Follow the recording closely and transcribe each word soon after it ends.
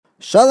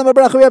Shalom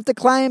Abracha, we have to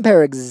Clayim,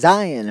 Perek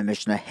Zion, and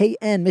Mishnah Hey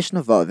and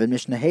Mishnah Vav. And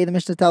Mishnah Hey, the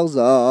Mishnah tells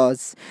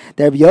us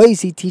that Rabbi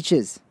Yosi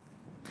teaches.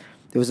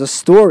 There was a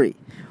story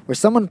where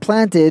someone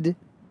planted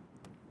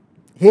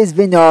his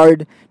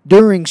vineyard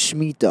during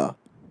Shemitah,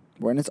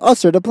 when it's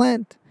usher to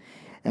plant.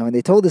 And when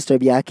they told this to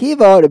Rabbi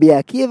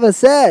Akiva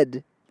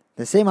said,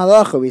 the same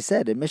halacha we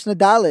said in Mishnah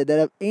Daled,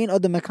 that ain't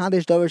odem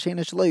mekadesh davar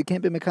she'eino shelo, you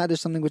can't be mekadesh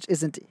something which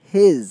isn't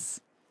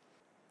his.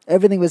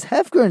 Everything was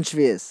hefker in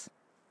Shvius.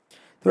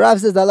 The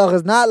Rav says the halacha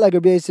is not like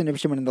Rabbi Yosi and Rabbi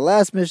Shimon in the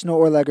last Mishnah,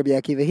 or like Rabbi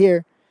Akiva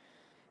here.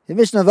 The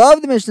Mishnah Vav,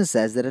 the Mishnah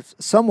says that if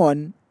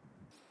someone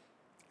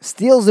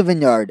steals a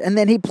vineyard and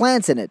then he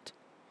plants in it,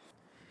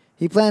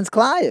 he plants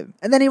Clayim,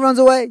 and then he runs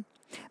away.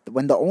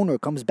 When the owner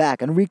comes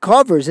back and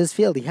recovers his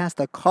field, he has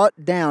to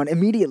cut down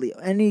immediately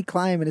any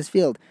Clayim in his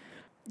field.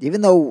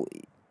 Even though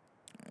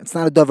it's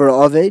not a davar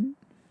oved,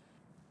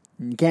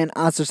 you can't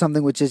answer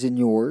something which isn't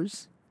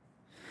yours.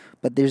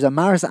 But there's a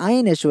maras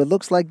ayin issue. It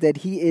looks like that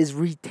he is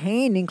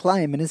retaining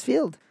Clayim in his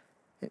field.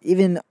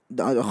 Even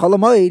Chol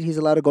HaMoed, he's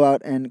allowed to go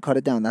out and cut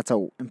it down. That's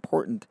how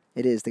important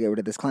it is to get rid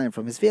of this Clayim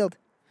from his field.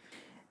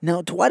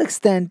 Now, to what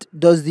extent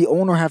does the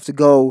owner have to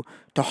go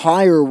to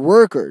hire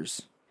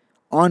workers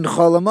on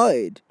Chol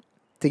HaMoed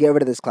to get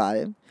rid of this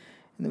Clayim?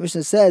 And the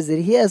Mishnah says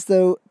that he has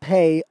to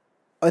pay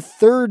a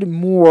third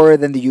more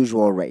than the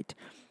usual rate.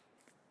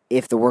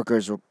 If the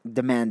workers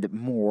demand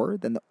more,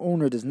 then the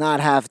owner does not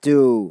have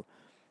to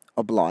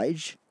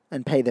oblige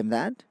and pay them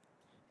that.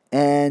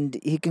 And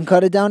he can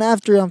cut it down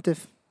after Yom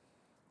Tov.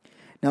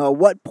 Now, at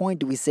what point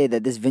do we say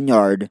that this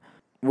vineyard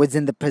was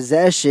in the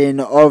possession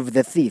of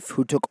the thief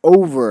who took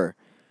over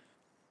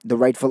the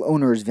rightful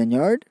owner's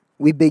vineyard?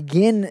 We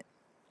begin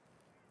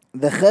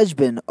the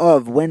cheshbon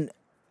of when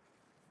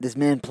this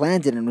man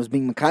planted and was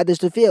being mekadesh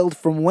the field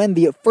from when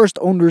the first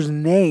owner's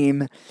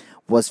name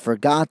was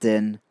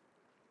forgotten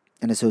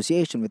in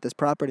association with this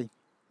property.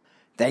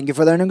 Thank you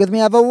for learning with me.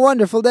 Have a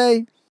wonderful day.